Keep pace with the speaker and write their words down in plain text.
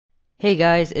Hey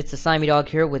guys, it's the Slimy Dog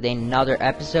here with another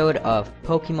episode of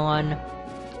Pokemon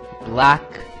Black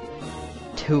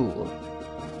 2.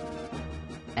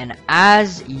 And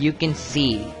as you can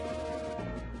see,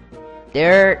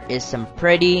 there is some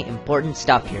pretty important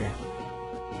stuff here.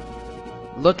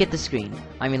 Look at the screen.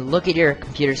 I mean, look at your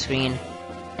computer screen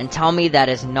and tell me that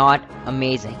is not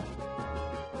amazing.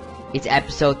 It's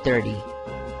episode 30.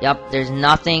 Yep, there's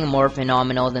nothing more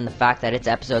phenomenal than the fact that it's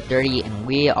episode 30 and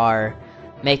we are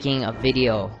making a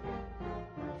video.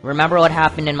 Remember what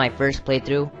happened in my first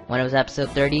playthrough when it was episode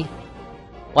 30?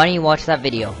 Why don't you watch that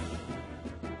video?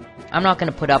 I'm not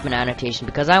gonna put up an annotation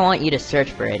because I want you to search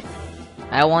for it.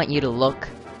 I want you to look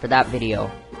for that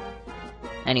video.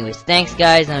 Anyways, thanks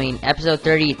guys. I mean, episode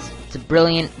 30, it's a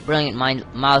brilliant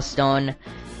milestone.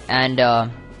 And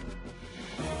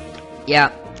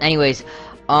yeah, anyways,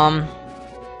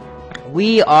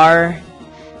 we are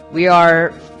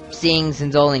seeing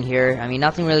Zinzolin here. I mean,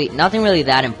 nothing really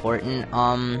that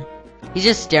important. He's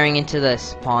just staring into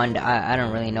this pond. I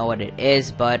don't really know what it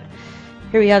is, but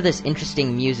here we have this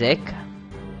interesting music.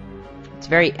 It's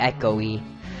very echoey.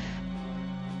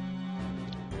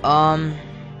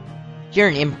 You're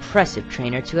an impressive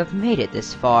trainer to have made it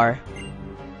this far.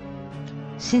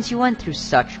 Since you went through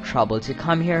such trouble to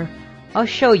come here, I'll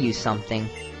show you something.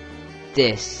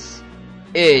 This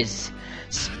is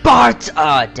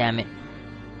Sparta! Damn it.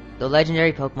 The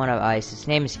legendary Pokemon of Ice. His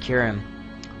name is Cheren.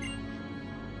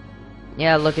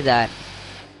 Yeah, look at that.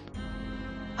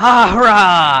 Ha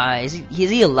hurrah! Is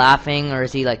he laughing or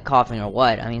is he like coughing or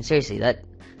what? I mean, seriously,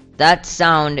 that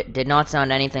sound did not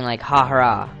sound anything like ha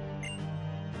hurrah.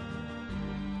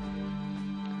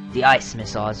 The ice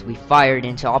missiles we fired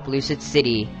into Himalau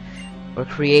City were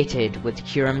created with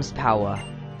Cheren's power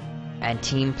and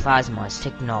Team Plasma's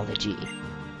technology.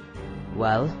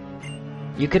 Well,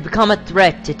 you could become a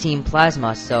threat to Team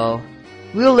Plasma, so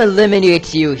we'll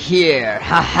eliminate you here.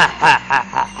 Ha ha ha ha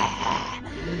ha ha.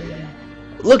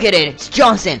 Look at it, it's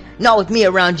Johnson. Not with me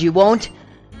around, you won't.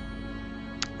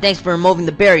 Thanks for removing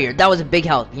the barrier. That was a big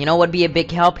help. You know what'd be a big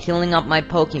help? Healing up my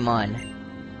Pokemon.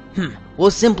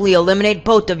 We'll simply eliminate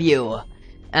both of you.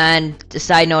 And a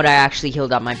side note, I actually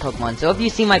healed up my Pokemon. So if you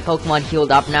see my Pokemon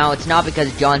healed up now, it's not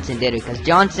because Johnson did it, because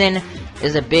Johnson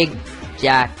is a big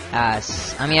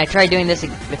jackass. I mean, I tried doing this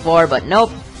before, but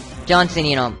nope. Johnson,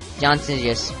 you know,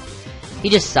 he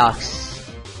just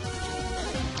sucks.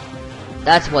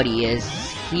 That's what he is.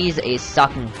 He's a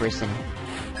sucking person.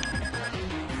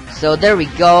 So there we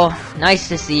go. Nice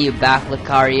to see you back,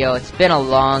 Lucario. It's been a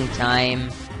long time.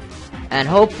 And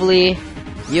hopefully,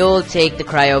 you'll take the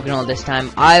Cryogonal this time.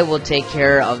 I will take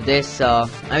care of this, I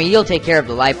mean, you'll take care of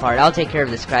the life part. I'll take care of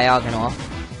this Cryogonal.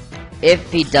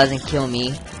 If he doesn't kill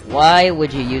me, why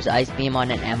would you use Ice Beam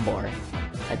on an Emboar?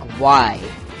 Like, why?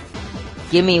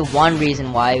 Give me one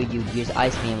reason why you'd use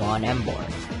Ice Beam on Emboar.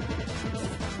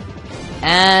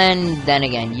 And then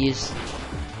again, use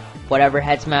whatever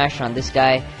Head Smash on this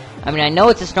guy. I mean, I know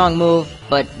it's a strong move,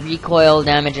 but recoil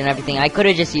damage and everything, I could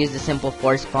have just used a simple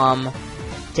Force Palm,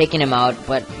 taken him out,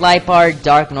 but Liepard,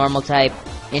 Dark Normal type,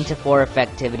 into 4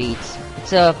 effectivity,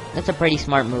 it's a pretty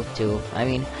smart move too. I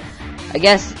mean, I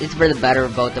guess it's for the better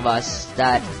of both of us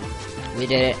that we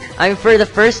did it. I mean, for the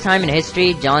first time in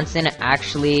history, Johnson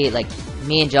actually, like,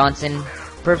 me and Johnson,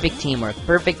 perfect teamwork,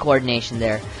 perfect coordination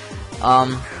there.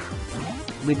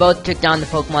 We both took down the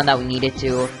Pokemon that we needed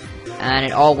to, and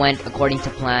it all went according to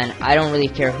plan. I don't really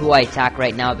care who I attack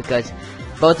right now because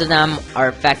both of them are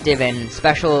effective and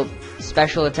special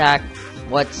attack.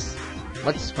 What's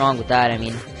wrong with that? I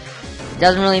mean, it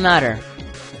doesn't really matter.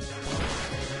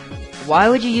 Why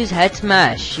would you use Head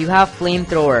Smash? You have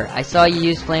Flamethrower. I saw you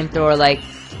use Flamethrower like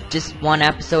just one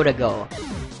episode ago.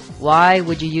 Why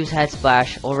would you use Head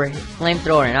Splash over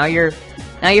Flamethrower? Now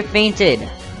you're fainted.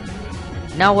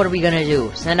 Now what are we gonna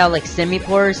do? Send out like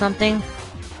Simipour or something?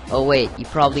 Oh wait, you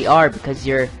probably are because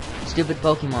you're stupid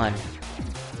Pokemon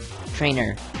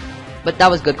trainer. But that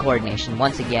was good coordination.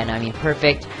 Once again, I mean,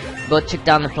 perfect. Both took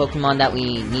down the Pokemon that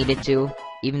we needed to,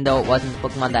 even though it wasn't the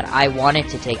Pokemon that I wanted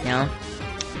to take down.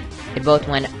 It both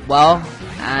went well,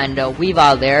 and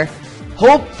Weavile there.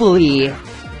 Hopefully,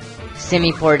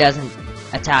 Simipour doesn't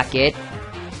attack it,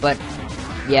 but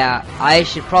yeah, I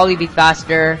should probably be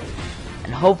faster,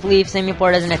 and hopefully if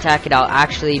Simipour doesn't attack it, I'll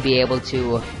actually be able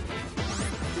to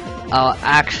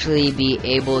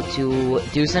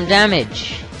do some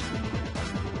damage.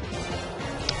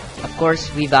 Of course,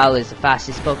 Weavile is the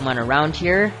fastest Pokemon around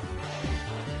here,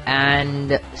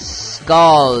 and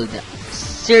Scald.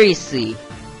 Seriously.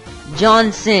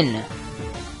 Johnson,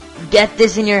 get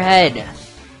this in your head.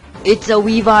 It's a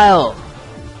Weavile.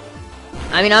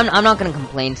 I mean, I'm not gonna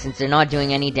complain since they're not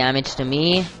doing any damage to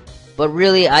me, But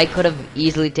really, I could have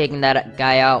easily taken that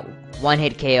guy out. One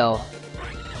hit KO.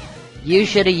 You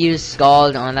should have used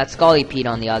Scald on that Scolipede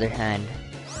on the other hand.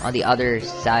 On the other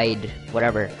side,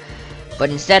 whatever. But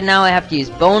instead now I have to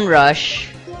use Bone Rush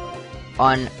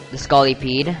on the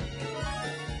Scolipede.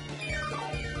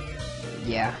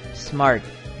 Yeah, smart.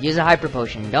 Use a Hyper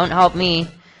Potion. Don't help me.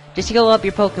 Just heal up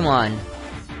your Pokemon.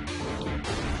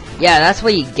 Yeah, that's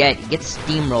what you get. You get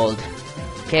steamrolled.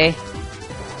 Okay?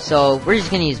 So, we're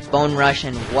just gonna use Bone Rush,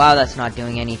 and wow, that's not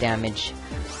doing any damage.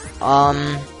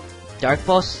 Dark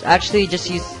Pulse? Actually,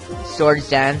 just use Swords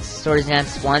Dance. Swords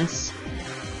Dance once.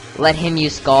 Let him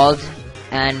use Scald,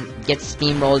 and get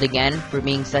steamrolled again for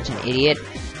being such an idiot.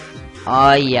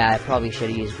 Yeah, I probably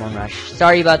should have used Bone Rush.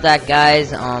 Sorry about that,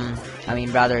 guys. I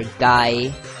mean, rather,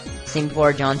 guy. Same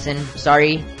before Johnson.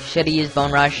 Sorry, should have used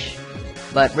Bone Rush.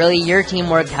 But really, your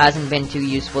teamwork hasn't been too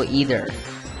useful either.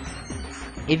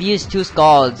 If you used 2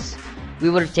 Scalds, we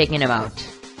would have taken him out.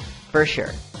 For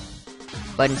sure.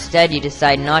 But instead, you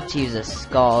decide not to use a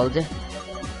Scald.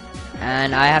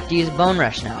 And I have to use Bone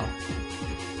Rush now.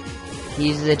 He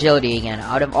uses Agility again.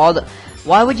 Out of all the...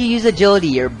 Why would you use Agility?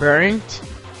 You're burnt.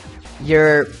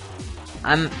 You're...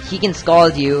 He can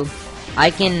Scald you.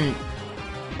 I can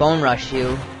Bone Rush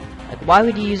you. Like, why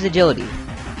would you use Agility?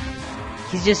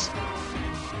 He's just...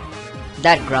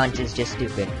 That Grunt is just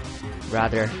stupid.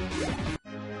 Rather.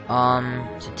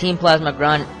 So Team Plasma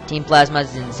Grunt, Team Plasma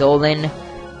Zinzolin,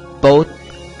 both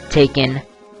taken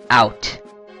out.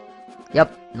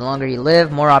 Yep, the longer you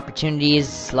live, more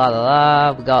opportunities, la la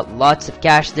la. We got lots of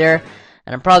cash there,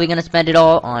 and I'm probably gonna spend it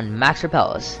all on max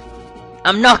repels.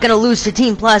 I'm not gonna lose to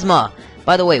Team Plasma!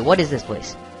 By the way, what is this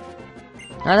place?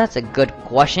 Now that's a good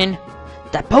question.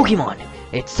 That Pokemon!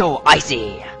 It's so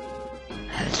icy!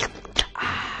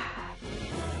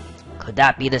 Could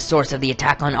that be the source of the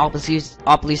attack on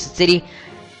Himalau City?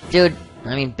 Dude,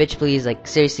 I mean, bitch please, like,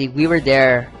 seriously, we were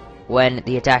there when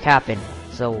the attack happened.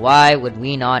 So why would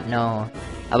we not know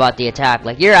about the attack?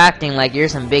 Like, you're acting like you're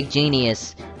some big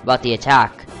genius about the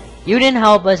attack. You didn't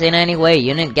help us in any way.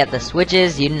 You didn't get the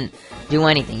switches. You didn't do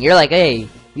anything. You're like, hey,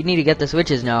 we need to get the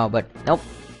switches now. But nope,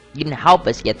 you didn't help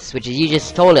us get the switches. You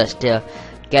just told us to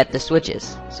get the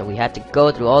switches. So we had to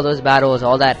go through all those battles,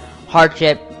 all that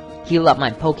hardship, heal up my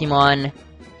Pokemon.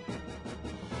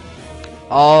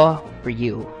 All for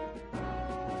you.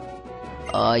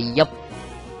 Yup.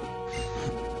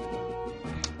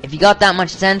 If you got that much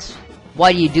sense,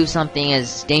 why do you do something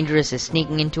as dangerous as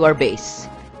sneaking into our base?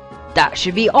 That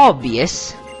should be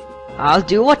obvious. I'll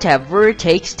do whatever it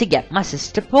takes to get my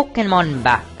sister Pokemon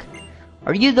back.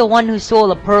 Are you the one who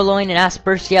stole a Purloin in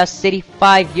Aspersia City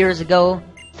 5 years ago?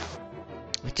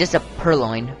 It's just a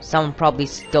Purloin. Someone probably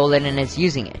stole it and is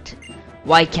using it.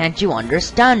 Why can't you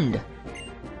understand?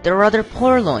 There are other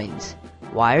Purloins.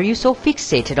 Why are you so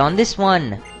fixated on this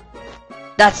one?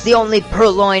 That's the only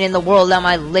Purloin in the world that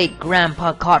my late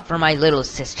grandpa caught for my little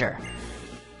sister.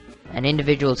 An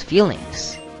individual's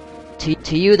feelings.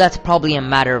 To you, that's probably a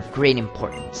matter of great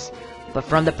importance. But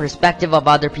from the perspective of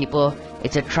other people,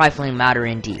 it's a trifling matter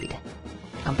indeed.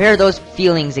 Compare those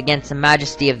feelings against the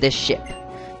majesty of this ship.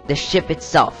 The ship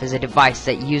itself is a device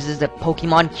that uses the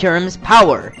Pokemon Churum's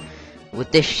power.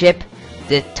 With this ship,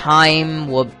 this time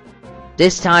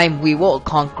we will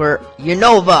conquer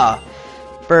Unova!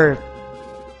 For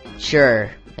sure,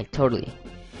 like totally.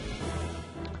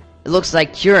 It looks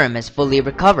like Cheren is fully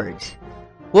recovered.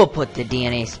 We'll put the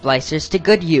DNA splicers to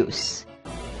good use.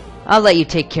 I'll let you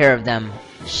take care of them,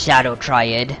 Shadow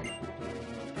Triad.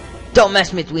 Don't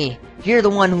mess with me. You're the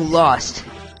one who lost.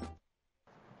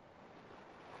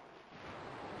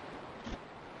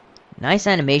 Nice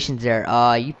animations there.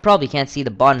 You probably can't see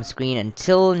the bottom screen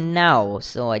until now,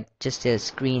 so I just did a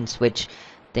screen switch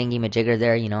thingy-majigger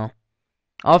there, you know.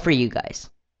 All for you guys.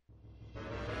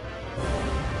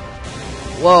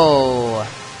 Whoa!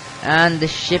 And the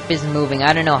ship is moving.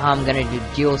 I don't know how I'm gonna do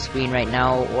dual screen right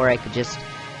now, or I could just...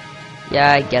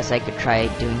 Yeah, I guess I could try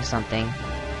doing something.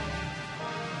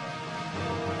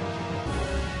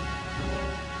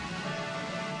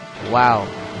 Wow.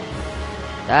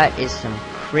 That is some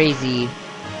crazy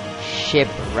ship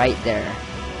right there.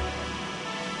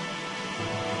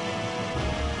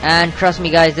 And trust me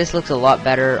guys, this looks a lot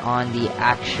better on the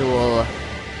actual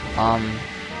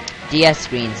DS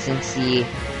screen, since the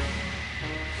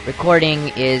recording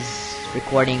is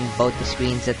recording both the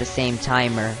screens at the same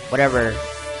time, or whatever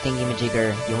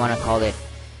thingy-majigger you want to call it.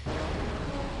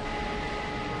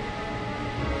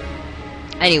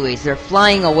 Anyways, they're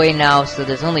flying away now, so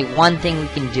there's only one thing we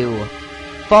can do.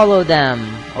 Follow them!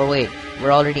 Or wait,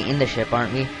 we're already in the ship,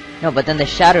 aren't we? No, but then the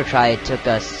Shadow Triad took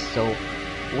us, so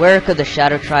where could the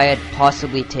Shadow Triad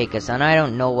possibly take us? And I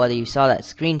don't know whether you saw that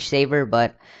screensaver,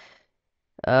 but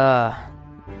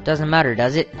doesn't matter,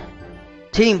 does it?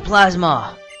 Team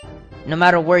Plasma! No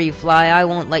matter where you fly, I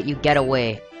won't let you get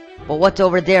away. But what's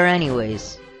over there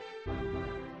anyways?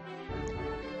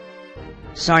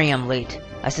 Sorry I'm late.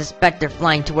 I suspect they're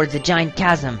flying towards the giant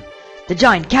chasm. The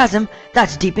giant chasm?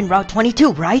 That's deep in Route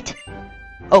 22, right?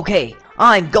 Okay,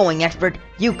 I'm going, expert.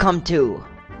 You come too.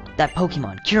 That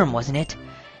Pokemon, Cheren, wasn't it?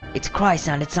 Its cry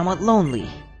sounded somewhat lonely.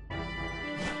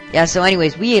 Yeah, so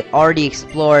anyways, we already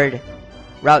explored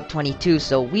Route 22,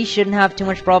 so we shouldn't have too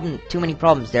many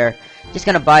problems there. Just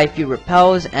gonna buy a few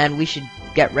repels, and we should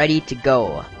get ready to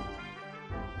go.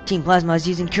 Team Plasma is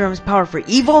using Cheren's power for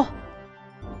evil? ...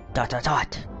 Then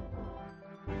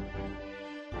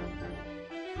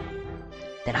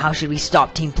how should we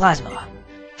stop Team Plasma?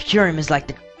 If Cheren is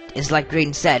like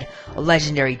Graydon said, a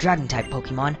legendary Dragon-type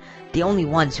Pokemon, the only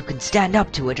ones who can stand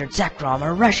up to it are Zekrom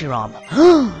or Reshiram.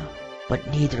 But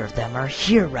neither of them are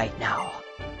here right now.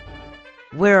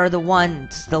 Where are the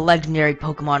ones the legendary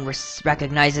Pokemon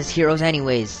recognize as heroes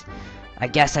anyways? I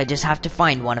guess I just have to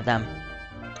find one of them.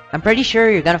 I'm pretty sure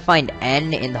you're gonna find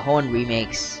N in the Hoenn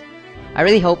remakes. I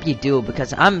really hope you do,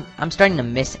 because I'm starting to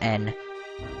miss N.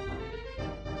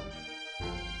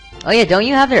 Oh yeah, don't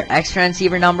you have their X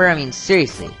transceiver number? I mean,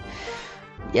 seriously.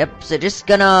 Yep, so just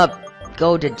gonna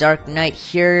go to Dark Knight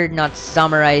here, not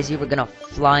summarize you, we're gonna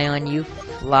fly on you.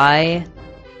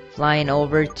 Flying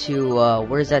over to,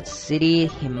 where's that city?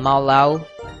 Himalau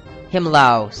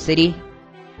City.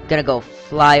 Gonna go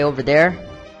fly over there.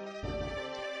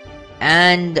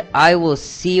 And I will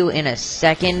see you in a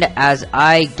second as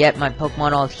I get my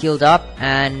Pokemon all healed up,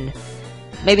 and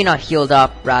maybe not healed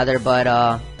up, rather, but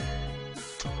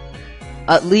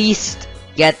at least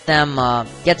get some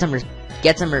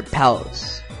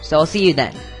repels. So I'll see you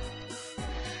then.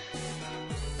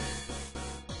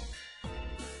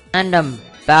 And I'm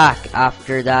back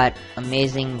after that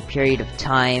amazing period of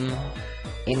time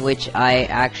in which I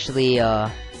actually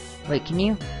wait, can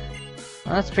you?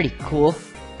 Oh, that's pretty cool.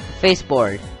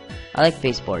 Faceboard. I like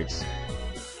faceboards.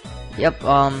 Yep,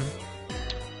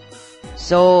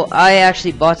 so I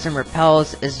actually bought some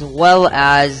repels as well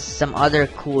as some other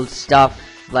cool stuff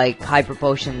like hyper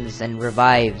potions and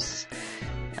revives.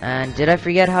 And did I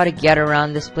forget how to get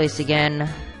around this place again?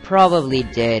 Probably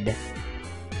did.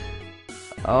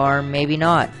 Or maybe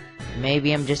not.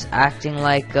 Maybe I'm just acting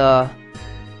like a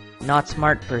not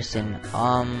smart person.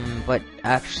 But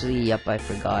actually, yep, I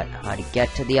forgot how to get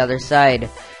to the other side.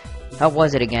 How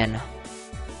was it again?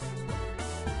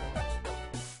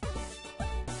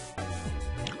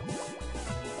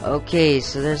 Okay,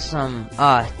 so there's some...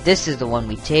 this is the one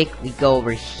we take. We go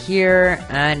over here,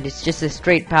 and it's just a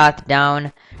straight path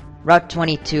down. Route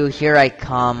 22, here I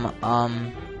come.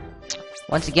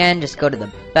 Once again, just go to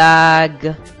the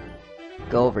bag.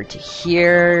 Go over to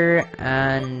here,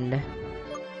 and...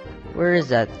 where is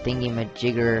that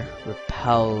thingy-majigger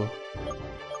repel?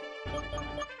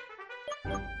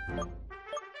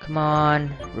 Come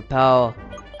on, repel.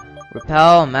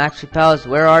 Repel, max repels,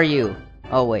 where are you?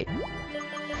 Oh, wait.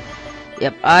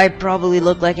 Yep, I probably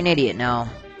look like an idiot now.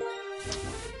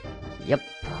 Yep.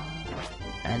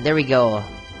 And there we go.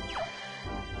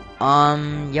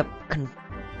 Yep,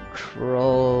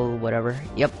 control, whatever.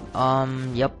 Yep,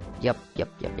 yep.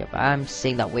 I'm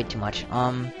saying that way too much.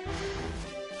 I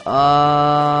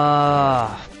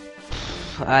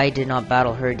did not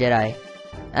battle her, did I?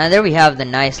 And there we have the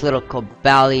nice little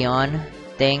Cobalion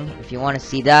thing. If you want to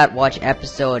see that, watch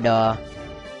episode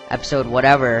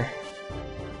whatever.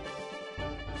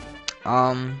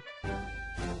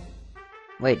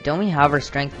 Wait, don't we have our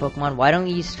strength Pokemon? Why don't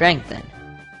we use strength then?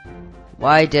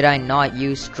 Why did I not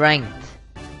use strength?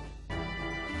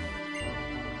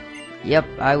 Yep,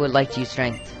 I would like to use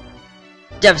strength.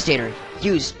 Devastator,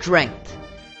 use strength.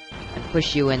 And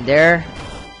push you in there.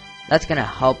 That's gonna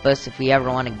help us if we ever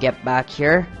want to get back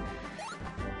here.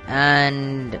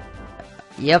 And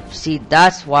yep, see,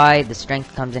 that's why the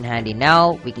strength comes in handy.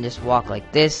 Now we can just walk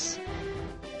like this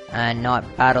and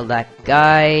not battle that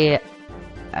guy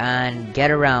and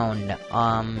get around.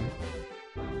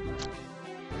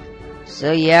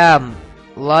 So yeah,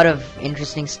 a lot of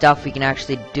interesting stuff we can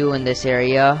actually do in this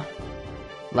area,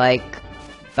 like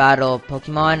battle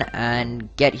Pokemon and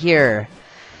get here.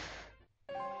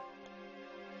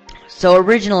 So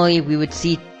originally we would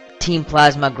see Team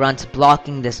Plasma Grunts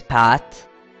blocking this path,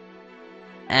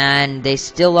 and they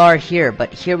still are here,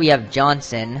 but here we have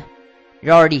Johnson.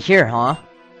 You're already here, huh?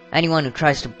 Anyone who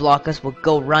tries to block us will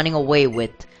go running away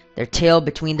with their tail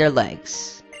between their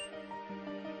legs.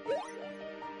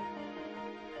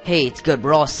 Hey, it's good,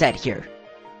 we're all set here.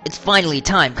 It's finally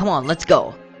time. Come on, let's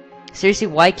go. Seriously,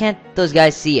 why can't those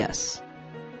guys see us?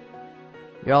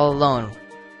 You're all alone.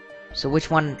 So which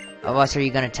one of us are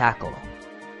you gonna tackle?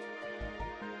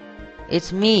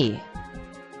 It's me.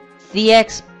 The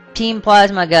ex-Team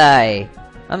Plasma guy.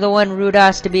 I'm the one Rude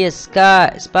asked to be a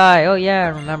spy. Oh yeah, I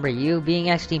remember you. Being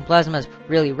ex-Team Plasma is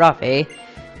really rough, eh?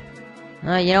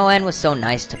 You know, N was so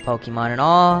nice to Pokemon, and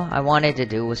all I wanted to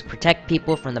do was protect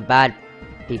people from the bad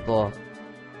people.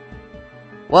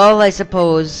 Well, I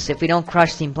suppose if we don't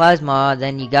crush Team Plasma,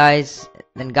 then guys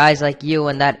like you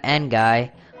and that N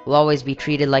guy will always be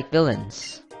treated like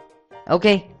villains.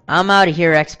 Okay, I'm out of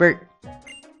here, expert.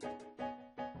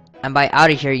 And by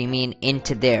out of here, you mean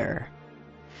into there.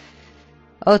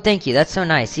 Oh, thank you. That's so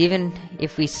nice. Even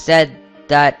if we said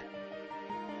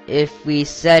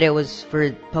it was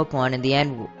for Pokemon, in the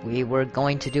end, we were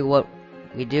going to do what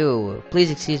we do.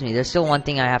 Please excuse me. There's still one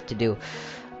thing I have to do.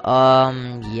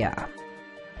 Yeah.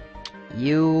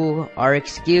 You are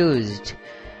excused.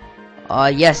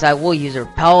 Yes, I will use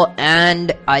Repel,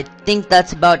 and I think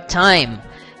that's about time.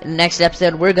 In the next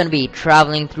episode, we're gonna be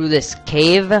traveling through this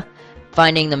cave,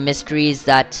 finding the mysteries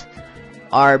that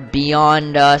are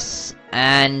beyond us,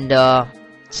 and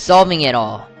solving it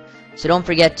all. So don't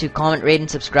forget to comment, rate, and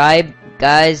subscribe.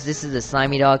 Guys, this is the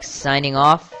Slimy Dog signing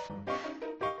off.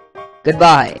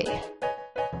 Goodbye.